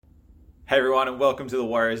Hey everyone, and welcome to the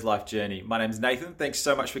Warriors Life Journey. My name is Nathan. Thanks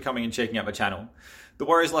so much for coming and checking out my channel. The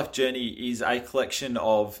Warriors Life Journey is a collection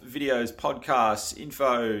of videos, podcasts,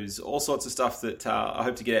 infos, all sorts of stuff that I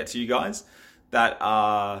hope to get out to you guys that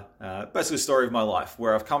are basically a story of my life,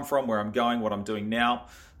 where I've come from, where I'm going, what I'm doing now,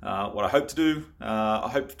 what I hope to do. I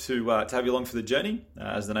hope to have you along for the journey,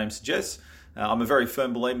 as the name suggests. I'm a very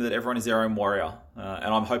firm believer that everyone is their own warrior,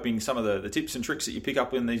 and I'm hoping some of the tips and tricks that you pick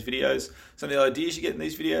up in these videos, some of the ideas you get in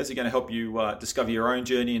these videos are going to help you discover your own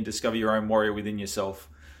journey and discover your own warrior within yourself.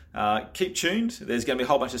 Keep tuned. There's going to be a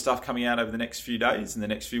whole bunch of stuff coming out over the next few days and the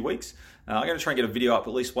next few weeks. I'm going to try and get a video up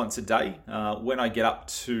at least once a day. When I get up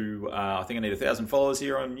to, I think I need 1,000 followers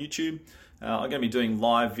here on YouTube. I'm going to be doing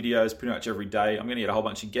live videos pretty much every day. I'm going to get a whole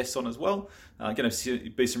bunch of guests on as well. Going to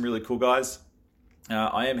be some really cool guys.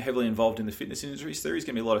 I am heavily involved in the fitness industry, so there is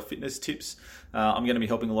going to be a lot of fitness tips. I'm going to be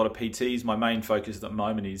helping a lot of PTs. My main focus at the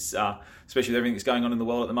moment is, especially with everything that's going on in the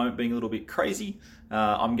world at the moment being a little bit crazy,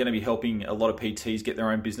 I'm going to be helping a lot of PTs get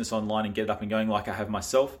their own business online and get it up and going like I have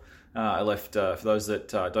myself. I left, for those that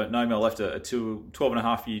don't know me, I left a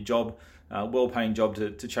 12.5 year job, well-paying job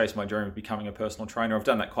to chase my dream of becoming a personal trainer. I've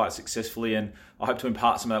done that quite successfully, and I hope to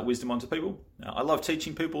impart some of that wisdom onto people. I love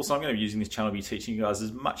teaching people, so I'm going to be using this channel to be teaching you guys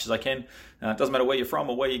as much as I can. It doesn't matter where you're from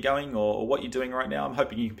or where you're going or what you're doing right now. I'm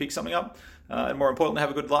hoping you can pick something up, and more importantly,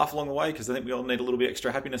 have a good laugh along the way, because I think we all need a little bit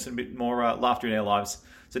extra happiness and a bit more laughter in our lives.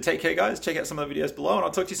 So take care, guys. Check out some of the videos below, and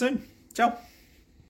I'll talk to you soon. Ciao.